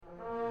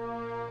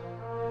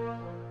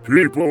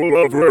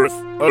People of Earth,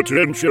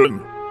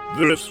 attention!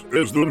 This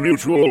is the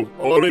Mutual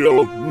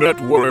Audio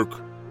Network.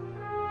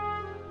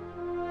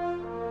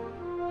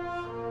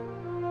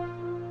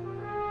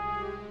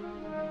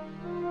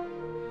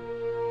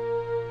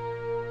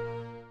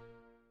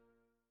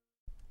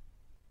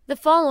 The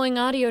following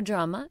audio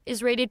drama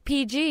is rated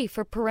PG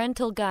for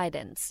parental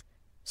guidance.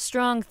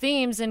 Strong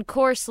themes and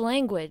coarse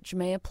language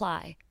may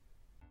apply.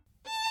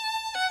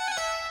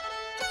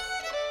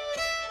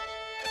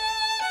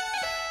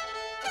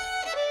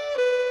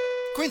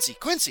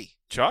 Quincy!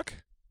 Chuck?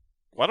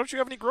 Why don't you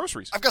have any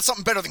groceries? I've got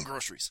something better than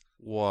groceries.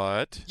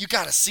 What? You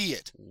gotta see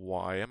it.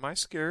 Why am I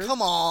scared?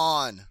 Come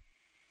on.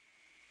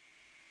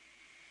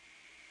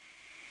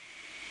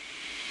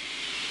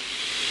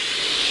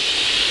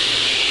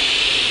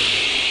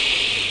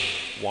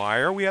 Why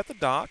are we at the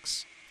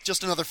docks?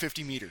 Just another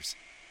 50 meters.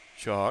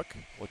 Chuck,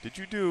 what did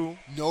you do?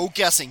 No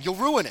guessing. You'll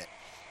ruin it.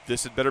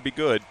 This had better be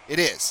good. It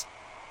is.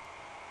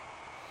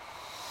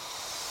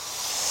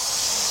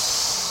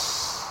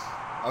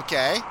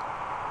 Okay.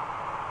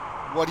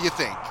 What do you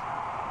think?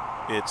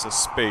 It's a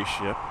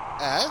spaceship.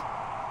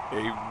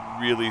 A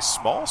really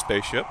small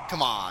spaceship.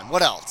 Come on.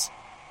 What else?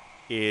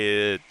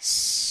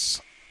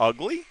 It's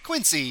ugly?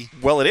 Quincy.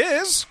 Well, it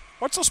is.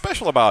 What's so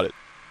special about it?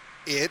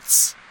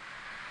 It's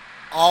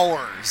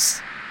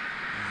ours.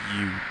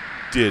 You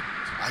did.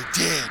 I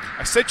did.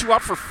 I sent you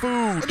out for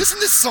food. And isn't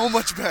this so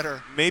much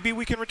better? Maybe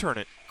we can return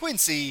it.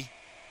 Quincy,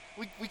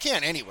 we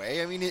can't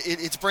anyway. I mean,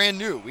 it's brand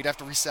new. We'd have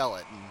to resell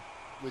it, and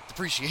with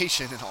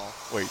depreciation and all.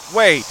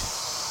 Wait.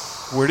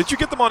 Where did you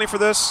get the money for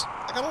this?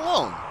 I got a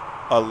loan.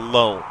 A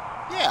loan?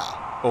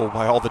 Yeah. Oh,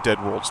 by all the dead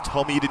worlds.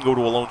 Tell me you didn't go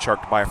to a loan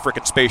shark to buy a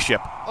frickin'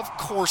 spaceship. Of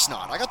course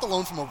not. I got the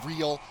loan from a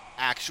real,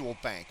 actual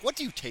bank. What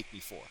do you take me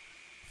for?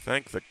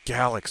 Thank the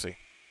galaxy.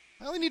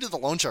 I only needed the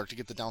loan shark to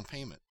get the down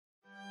payment.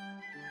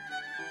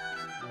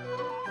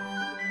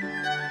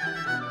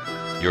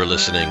 You're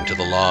listening to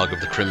The Log of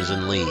the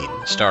Crimson Lean,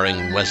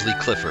 starring Wesley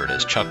Clifford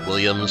as Chuck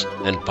Williams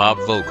and Bob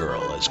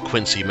Vogurl as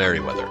Quincy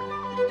Merriweather.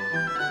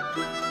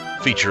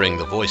 Featuring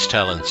the voice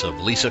talents of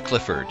Lisa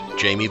Clifford,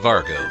 Jamie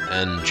Vargo,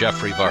 and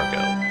Jeffrey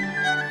Vargo.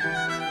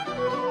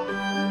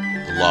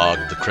 The Log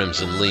of the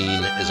Crimson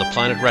Lean is a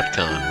Planet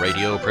Retcon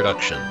radio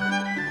production.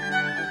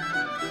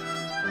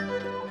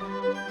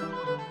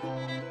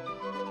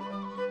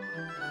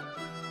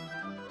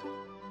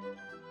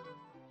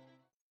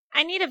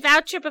 I need a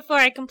voucher before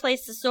I can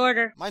place this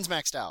order. Mine's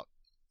maxed out.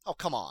 Oh,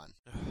 come on.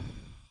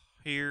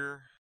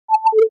 Here.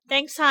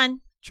 Thanks,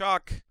 hon.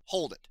 Chuck.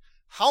 Hold it.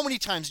 How many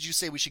times did you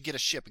say we should get a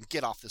ship and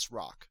get off this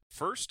rock?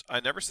 First, I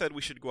never said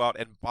we should go out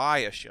and buy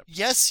a ship.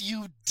 Yes,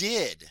 you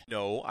did.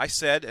 No, I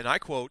said, and I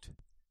quote,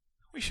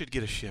 we should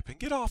get a ship and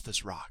get off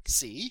this rock.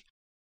 See?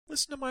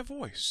 Listen to my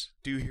voice.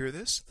 Do you hear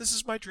this? This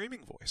is my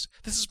dreaming voice.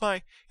 This is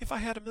my if I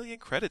had a million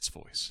credits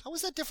voice. How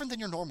is that different than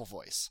your normal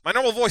voice? My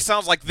normal voice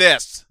sounds like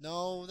this.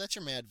 No, that's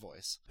your mad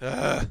voice.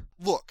 Ugh.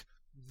 Look,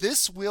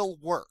 this will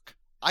work.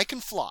 I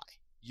can fly.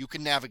 You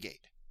can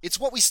navigate. It's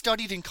what we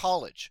studied in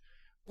college.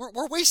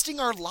 We're wasting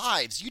our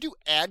lives. You do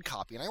ad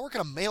copy, and I work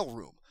in a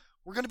mailroom.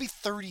 We're going to be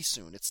 30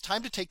 soon. It's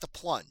time to take the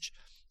plunge.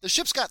 The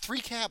ship's got 3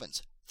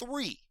 cabins.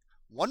 3.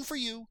 1 for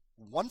you,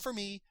 1 for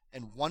me,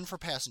 and 1 for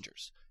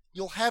passengers.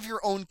 You'll have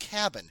your own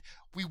cabin.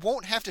 We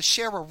won't have to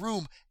share a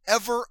room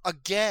ever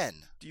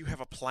again. Do you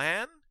have a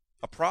plan?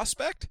 A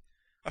prospect?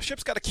 A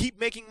ship's got to keep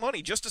making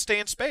money just to stay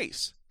in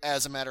space.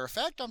 As a matter of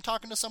fact, I'm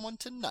talking to someone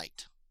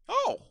tonight.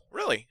 Oh,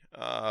 really?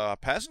 A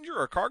passenger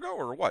or cargo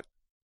or what?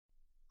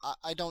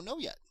 I don't know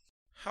yet.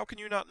 How can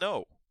you not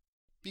know?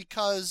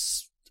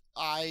 Because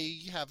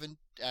I haven't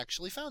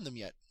actually found them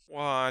yet.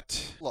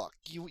 What? Look,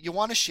 you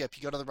want a ship,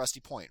 you go to the Rusty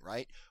Point,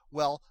 right?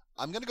 Well,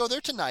 I'm going to go there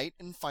tonight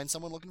and find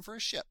someone looking for a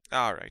ship.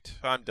 All right,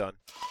 I'm done.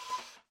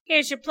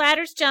 Here's your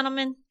platters,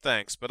 gentlemen.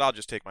 Thanks, but I'll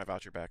just take my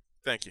voucher back.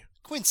 Thank you.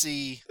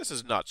 Quincy. This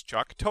is nuts,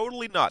 Chuck.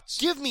 Totally nuts.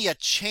 Give me a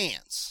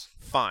chance.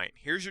 Fine,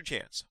 here's your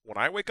chance. When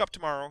I wake up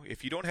tomorrow,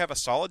 if you don't have a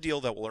solid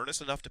deal that will earn us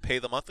enough to pay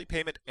the monthly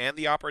payment and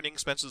the operating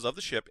expenses of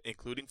the ship,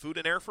 including food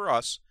and air for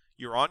us,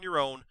 you're on your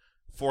own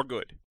for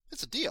good.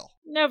 It's a deal.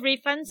 No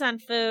refunds on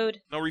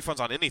food. No refunds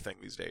on anything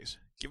these days.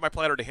 Give my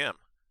platter to him.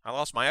 I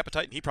lost my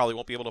appetite, and he probably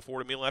won't be able to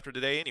afford a meal after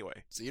today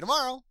anyway. See you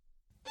tomorrow.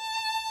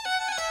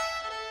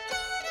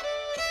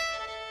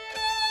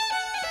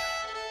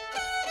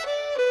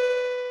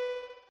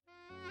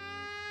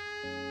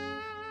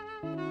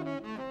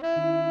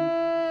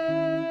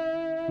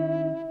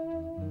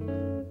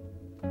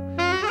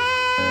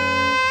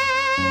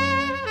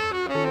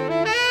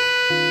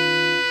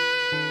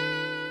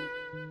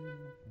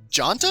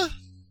 Jonta?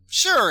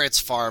 Sure, it's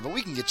far, but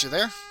we can get you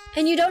there.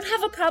 And you don't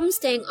have a problem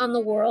staying on the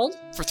world?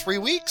 For 3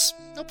 weeks?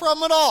 No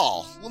problem at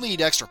all. We'll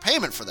need extra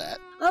payment for that.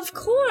 Of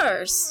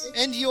course.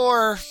 And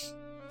your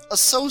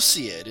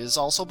associate is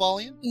also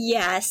Balian?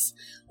 Yes,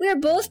 we're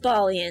both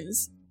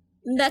Balians.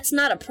 That's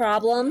not a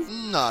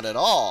problem. Not at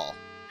all.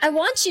 I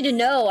want you to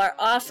know our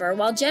offer,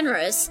 while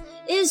generous,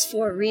 is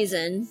for a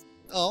reason.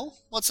 Oh,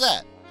 what's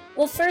that?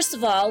 Well, first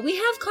of all, we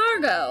have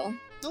cargo.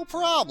 No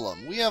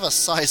problem. We have a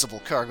sizable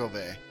cargo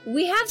bay.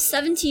 We have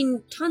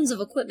 17 tons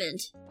of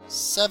equipment.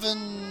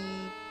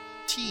 17.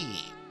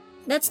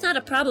 That's not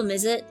a problem,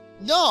 is it?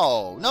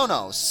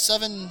 No.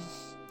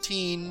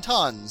 17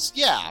 tons.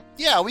 Yeah,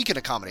 we can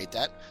accommodate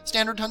that.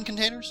 Standard ton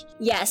containers?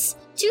 Yes,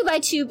 2 by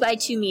 2 by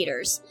 2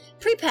 meters.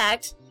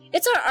 Pre-packed.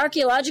 It's our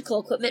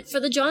archaeological equipment for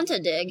the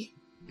Jonta dig.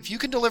 If you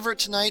can deliver it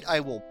tonight, I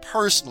will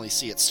personally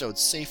see it stowed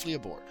safely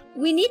aboard.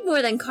 We need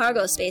more than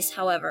cargo space,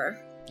 however.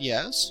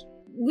 Yes?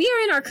 We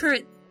are in our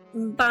current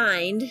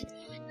bind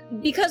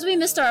because we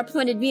missed our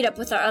appointed meetup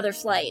with our other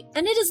flight,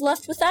 and it is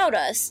left without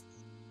us.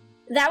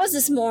 That was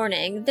this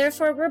morning,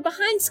 therefore we're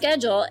behind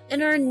schedule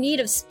and are in need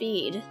of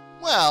speed.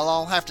 Well,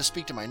 I'll have to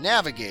speak to my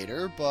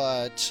navigator,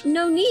 but...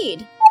 No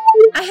need.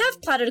 I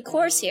have plotted a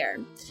course here.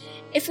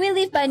 If we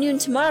leave by noon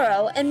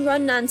tomorrow and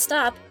run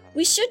non-stop,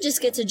 we should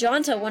just get to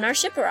Jonta when our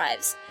ship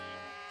arrives.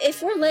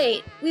 If we're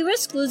late, we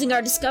risk losing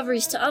our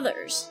discoveries to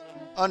others.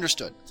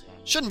 Understood.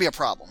 Shouldn't be a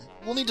problem.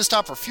 We'll need to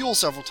stop for fuel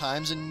several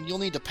times, and you'll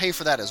need to pay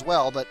for that as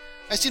well, but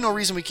I see no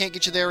reason we can't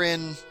get you there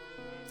in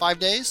 5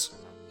 days.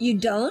 You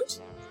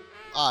don't?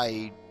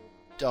 I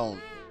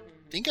don't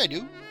think I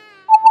do.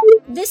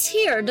 This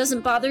here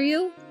doesn't bother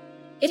you?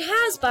 It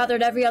has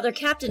bothered every other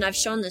captain I've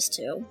shown this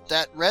to.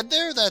 That red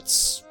there,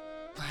 that's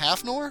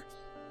Hafnor?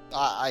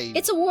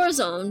 It's a war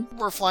zone.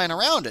 We're flying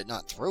around it,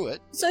 not through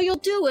it. So you'll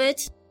do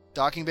it.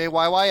 Docking Bay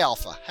YY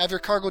Alpha. Have your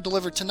cargo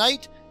delivered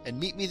tonight, and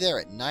meet me there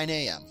at 9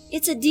 a.m.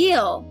 It's a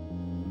deal.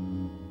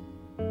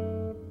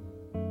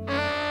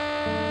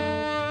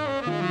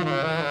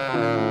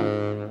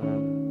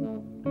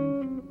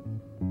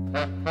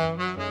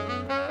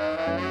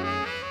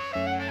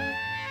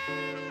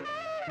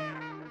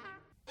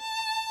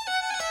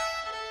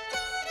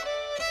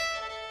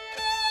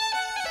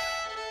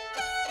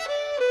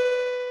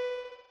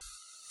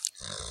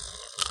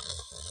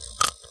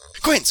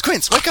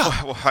 Quince, wake up!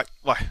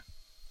 Why?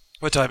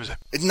 What time is it?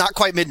 It's not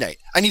quite midnight.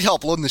 I need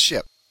help loading the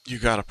ship. You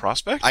got a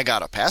prospect? I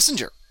got a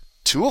passenger.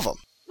 2 of them.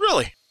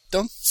 Really?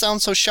 Don't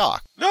sound so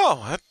shocked.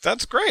 No,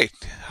 that's great.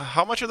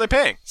 How much are they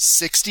paying?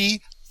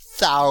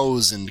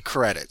 60,000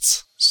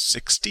 credits.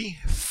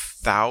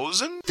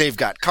 60,000? They've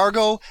got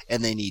cargo,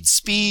 and they need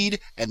speed,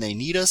 and they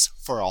need us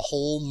for a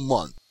whole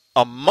month.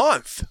 A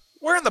month?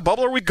 Where in the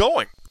bubble are we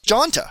going?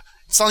 Jonta.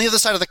 It's on the other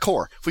side of the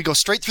core. If we go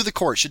straight through the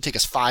core, it should take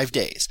us 5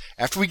 days.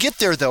 After we get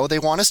there, though, they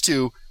want us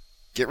to,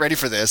 get ready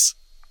for this,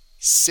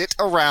 sit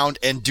around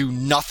and do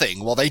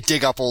nothing while they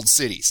dig up old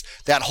cities.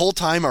 That whole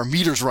time, our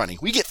meter's running.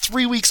 We get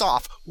 3 weeks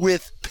off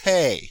with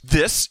pay.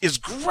 This is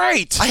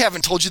great! I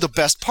haven't told you the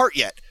best part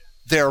yet.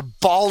 They're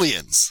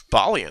Balians.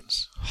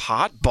 Balians?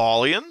 Hot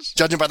Balians?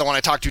 Judging by the one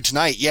I talked to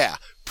tonight, yeah.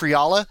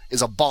 Priala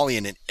is a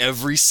Balian in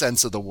every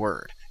sense of the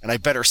word. And I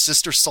bet her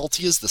sister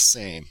Saltia's the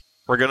same.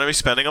 We're going to be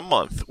spending a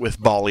month with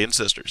Balian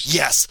sisters.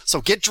 Yes,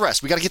 so get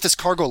dressed. We got to get this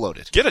cargo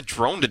loaded. Get a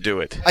drone to do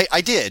it.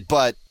 I did,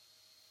 but...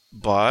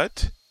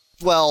 But?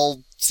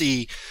 Well,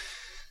 see,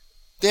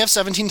 they have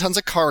 17 tons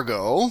of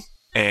cargo.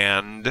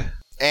 And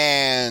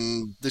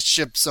the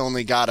ship's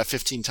only got a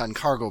 15-ton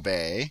cargo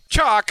bay.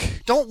 Chuck!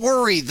 Don't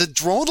worry, the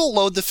drone will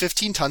load the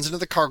 15 tons into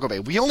the cargo bay.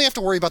 We only have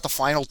to worry about the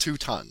final 2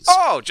 tons.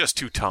 Oh, just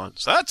 2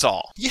 tons. That's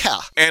all.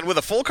 Yeah. And with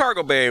a full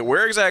cargo bay,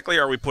 where exactly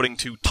are we putting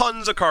 2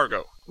 tons of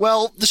cargo?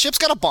 Well, the ship's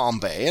got a bomb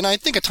bay, and I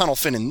think a ton will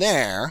fit in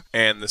there.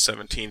 And the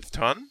 17th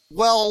ton?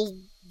 Well,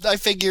 I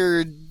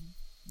figured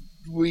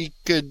we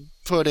could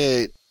put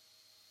it...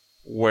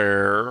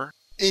 Where?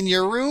 In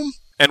your room.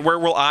 And where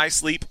will I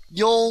sleep?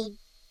 You'll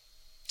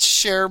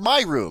share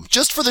my room,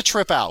 just for the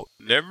trip out.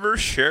 Never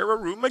share a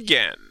room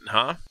again,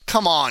 huh?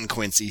 Come on,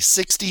 Quincy.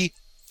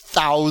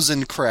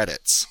 60,000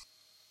 credits.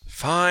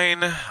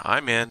 Fine,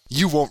 I'm in.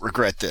 You won't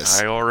regret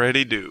this. I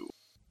already do.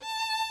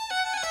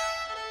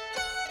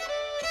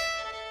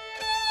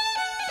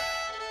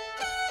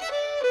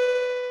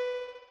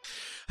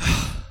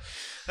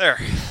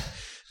 There.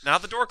 Now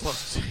the door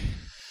closes.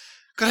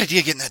 Good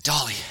idea getting that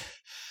dolly.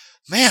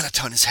 Man, a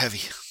ton is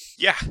heavy.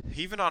 Yeah,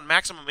 even on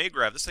maximum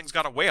A-Grav, this thing's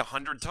got to weigh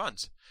 100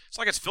 tons. It's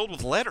like it's filled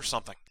with lead or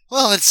something.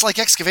 Well, it's like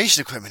excavation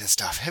equipment and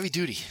stuff. Heavy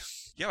duty.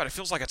 Yeah, but it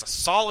feels like it's a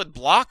solid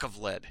block of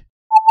lead.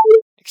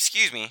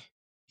 Excuse me.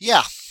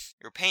 Yeah.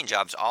 Your paint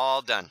job's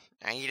all done.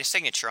 I need a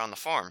signature on the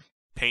form.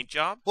 Paint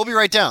job? We'll be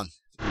right down.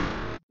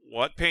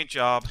 What paint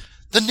job?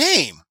 The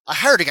name! I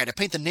hired a guy to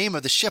paint the name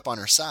of the ship on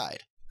her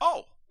side.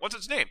 Oh, what's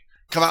its name?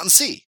 Come out and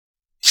see.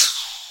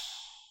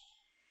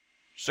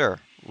 Sir,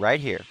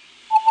 right here.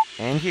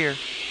 And here.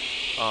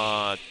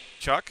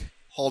 Chuck?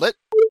 Hold it.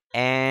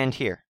 And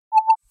here.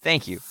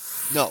 Thank you.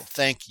 No,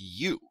 thank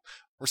you.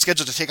 We're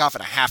scheduled to take off in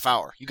a half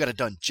hour. You got it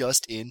done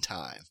just in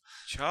time.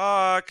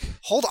 Chuck!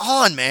 Hold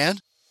on, man.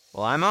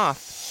 Well, I'm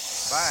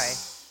off. Bye.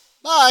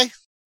 Bye.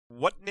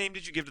 What name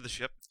did you give to the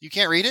ship? You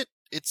can't read it?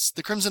 It's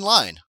the Crimson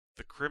Line.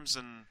 The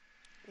Crimson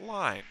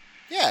Line.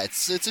 Yeah,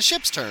 it's a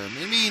ship's term.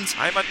 It means...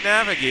 I'm a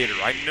navigator.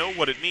 I know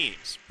what it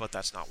means, but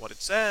that's not what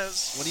it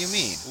says. What do you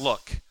mean?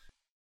 Look.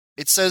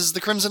 It says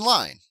the Crimson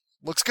Line.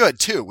 Looks good,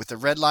 too, with the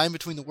red line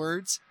between the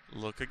words.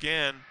 Look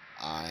again.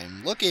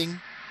 I'm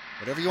looking.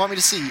 Whatever you want me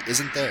to see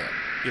isn't there.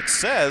 It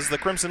says the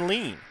Crimson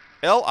Lean.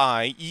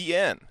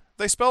 L-I-E-N.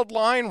 They spelled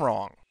line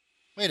wrong.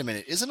 Wait a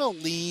minute, isn't a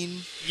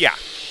lean... Yeah,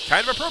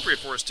 kind of appropriate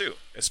for us, too.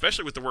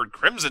 Especially with the word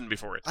crimson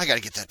before it. I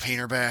gotta get that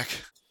painter back.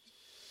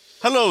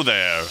 Hello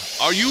there.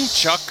 Are you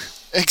Chuck?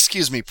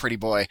 Excuse me, pretty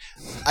boy.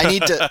 I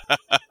need to...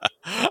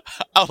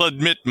 I'll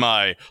admit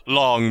my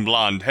long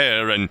blonde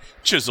hair and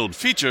chiseled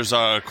features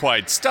are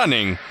quite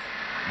stunning.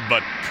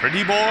 But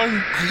pretty boy?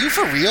 Are you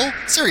for real?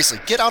 Seriously,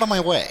 get out of my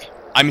way.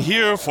 I'm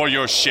here for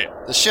your ship.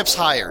 The ship's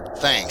hired,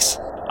 thanks.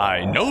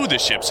 I know the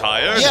ship's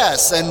hired.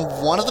 Yes, and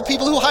one of the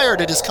people who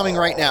hired it is coming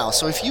right now,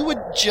 so if you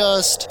would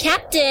just...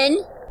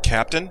 Captain!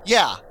 Captain?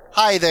 Yeah,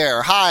 hi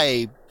there.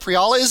 Hi.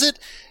 Priala, is it?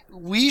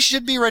 We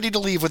should be ready to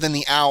leave within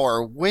the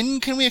hour.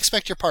 When can we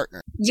expect your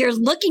partner? You're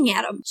looking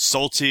at him.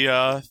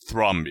 Saltia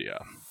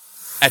Thrombia.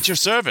 At your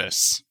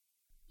service.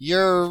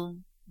 You're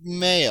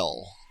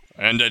male.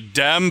 And a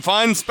damn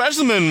fine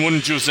specimen,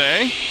 wouldn't you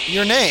say?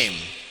 Your name,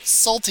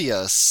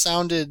 Saltia,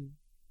 sounded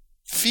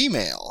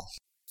female.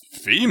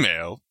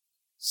 Female?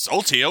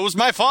 Saltia was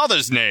my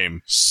father's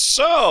name.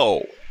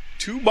 So,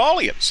 2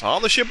 Balians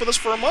on the ship with us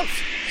for a month.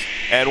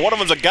 And one of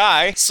them's a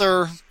guy.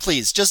 Sir,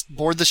 please, just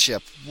board the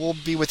ship. We'll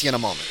be with you in a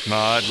moment.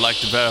 I'd like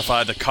to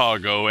verify the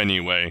cargo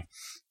anyway.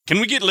 Can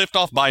we get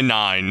liftoff by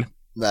 9?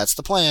 That's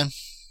the plan.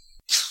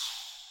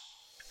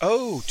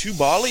 Oh, 2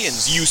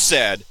 Balians, you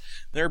said.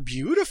 They're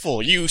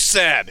beautiful, you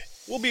said.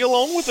 We'll be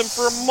alone with them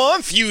for a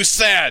month, you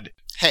said.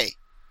 Hey,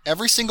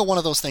 every single one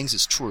of those things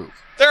is true.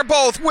 They're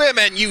both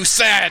women, you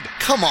said.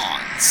 Come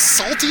on,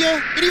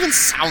 Saltia? It even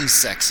sounds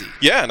sexy.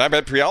 Yeah, and I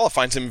bet Priala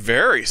finds him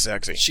very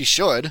sexy. She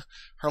should.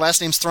 Her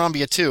last name's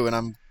Thrombia, too, and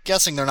I'm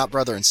guessing they're not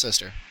brother and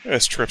sister.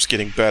 This trip's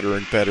getting better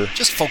and better.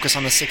 Just focus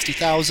on the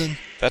 60,000.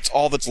 That's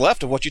all that's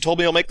left of what you told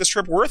me will make this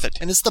trip worth it.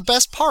 And it's the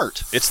best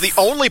part. It's the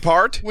only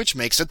part. Which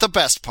makes it the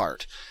best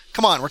part.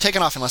 Come on, we're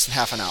taking off in less than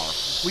half an hour.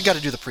 We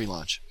gotta do the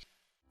pre-launch.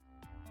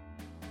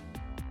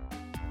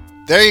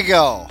 There you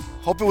go.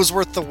 Hope it was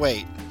worth the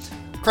wait.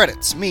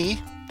 Credits. Me,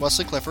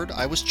 Wesley Clifford.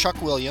 I was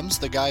Chuck Williams,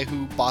 the guy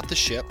who bought the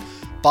ship.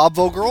 Bob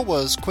Vogel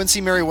was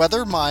Quincy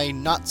Merriweather, my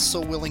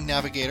not-so-willing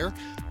navigator.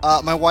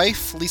 My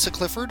wife, Lisa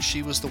Clifford,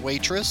 she was the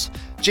waitress.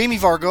 Jamie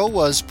Vargo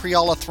was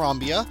Priala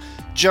Thrombia.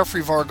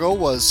 Jeffrey Vargo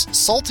was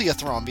Saltia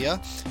Thrombia.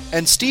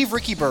 And Steve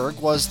Rickyberg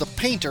was the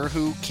painter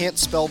who can't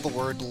spell the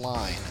word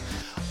line.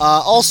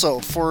 Also,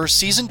 for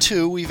Season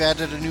 2, we've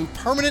added a new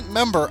permanent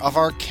member of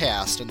our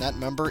cast, and that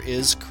member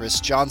is Chris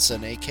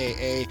Johnson,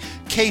 a.k.a.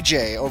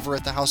 KJ, over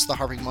at the House of the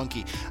Harping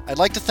Monkey. I'd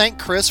like to thank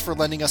Chris for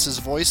lending us his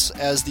voice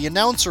as the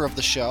announcer of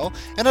the show,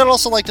 and I'd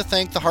also like to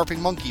thank the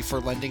Harping Monkey for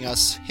lending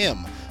us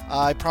him.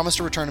 I promise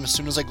to return him as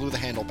soon as I glue the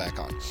handle back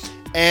on.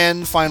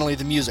 And finally,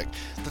 the music.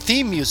 The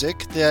theme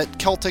music, that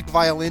Celtic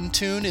violin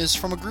tune, is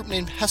from a group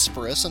named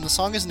Hesperus, and the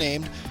song is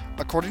named,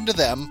 according to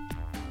them,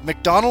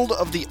 MacDonald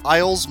of the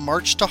Isles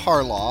March to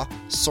Harlaw,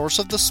 Source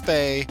of the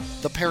Spey,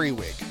 the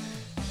Periwig.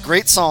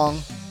 Great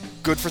song,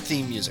 good for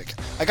theme music.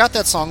 I got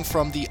that song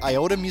from the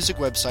Iota Music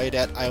website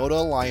at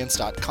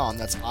iotaalliance.com.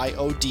 That's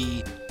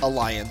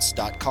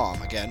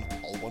IODalliance.com. Again,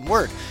 all one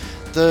word.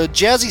 The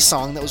jazzy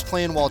song that was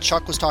playing while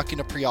Chuck was talking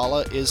to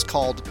Priala is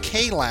called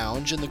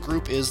K-Lounge, and the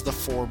group is the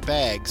Four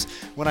Bags.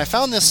 When I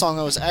found this song,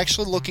 I was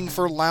actually looking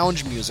for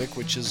lounge music,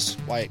 which is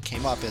why it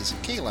came up as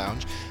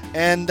K-Lounge,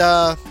 and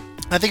I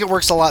think it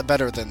works a lot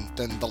better than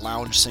the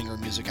lounge singer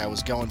music I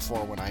was going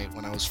for when I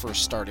was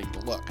first starting to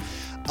look.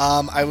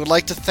 I would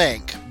like to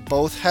thank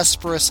both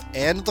Hesperus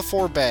and the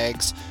Four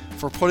Bags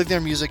for putting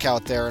their music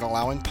out there and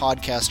allowing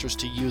podcasters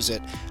to use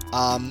it.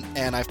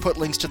 And I've put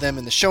links to them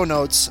in the show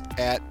notes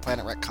at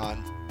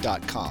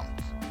planetretcon.com.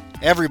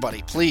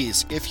 Everybody,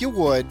 please, if you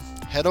would,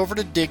 head over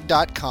to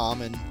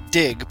dig.com and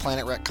dig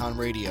Planet Retcon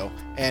Radio,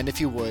 and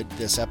if you would,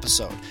 this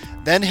episode.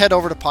 Then head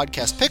over to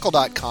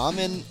podcastpickle.com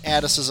and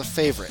add us as a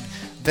favorite.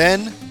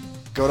 Then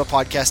go to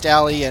Podcast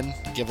Alley and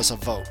give us a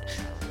vote.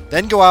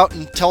 Then go out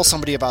and tell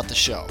somebody about the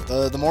show.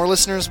 The more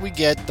listeners we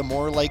get, the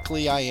more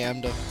likely I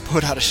am to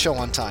put out a show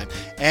on time.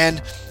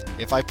 And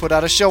if I put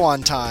out a show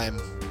on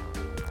time,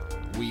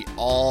 we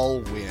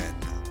all win.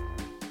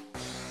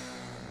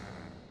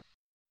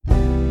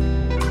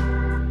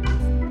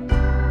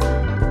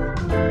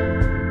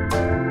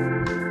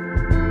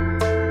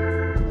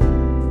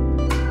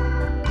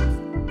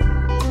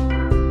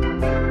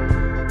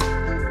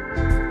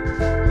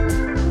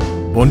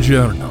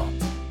 Buongiorno.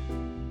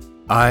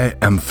 I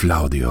am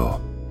Flaudio,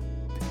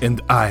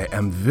 and I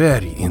am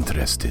very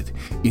interested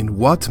in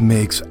what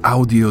makes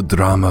audio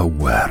drama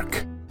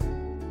work.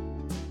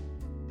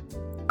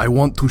 I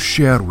want to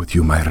share with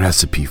you my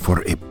recipe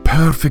for a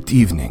perfect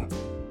evening.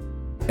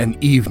 An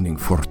evening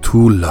for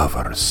two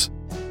lovers.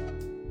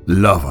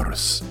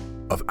 Lovers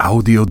of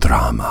audio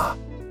drama.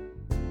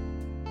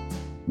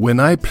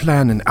 When I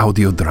plan an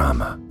audio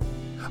drama,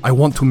 I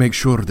want to make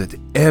sure that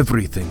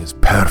everything is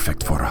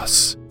perfect for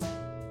us.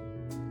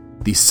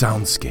 The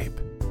soundscape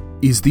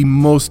is the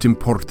most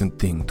important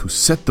thing to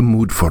set the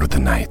mood for the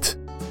night.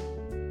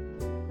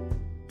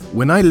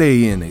 When I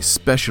lay in a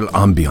special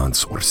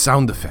ambiance or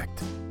sound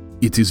effect,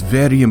 it is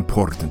very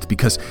important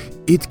because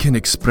it can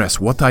express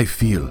what I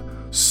feel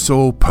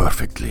so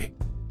perfectly.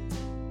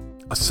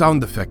 A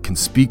sound effect can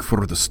speak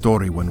for the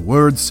story when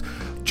words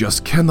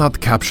just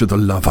cannot capture the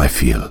love I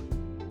feel.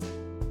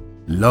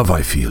 Love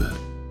I feel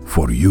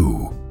for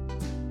you.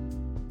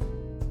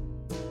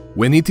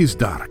 When it is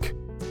dark,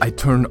 I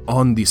turn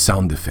on the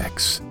sound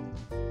effects.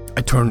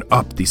 I turn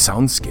up the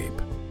soundscape.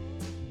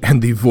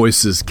 And the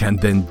voices can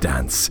then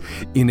dance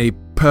in a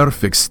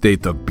perfect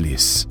state of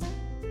bliss,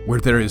 where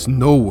there is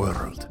no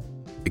world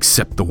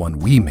except the one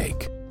we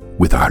make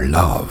with our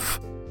love.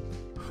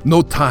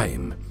 No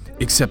time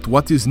except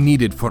what is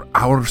needed for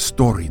our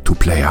story to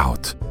play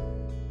out.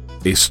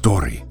 A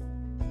story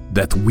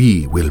that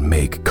we will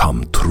make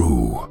come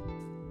true.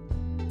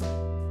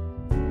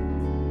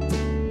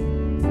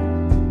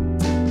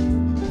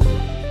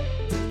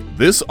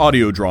 This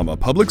audio drama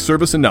public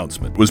service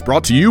announcement was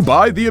brought to you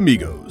by the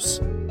Amigos.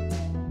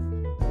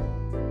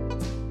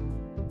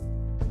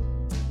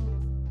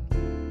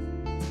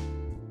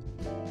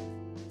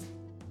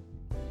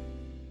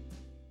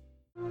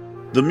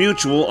 The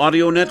Mutual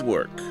Audio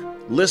Network.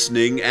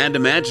 Listening and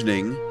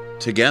imagining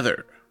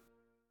together.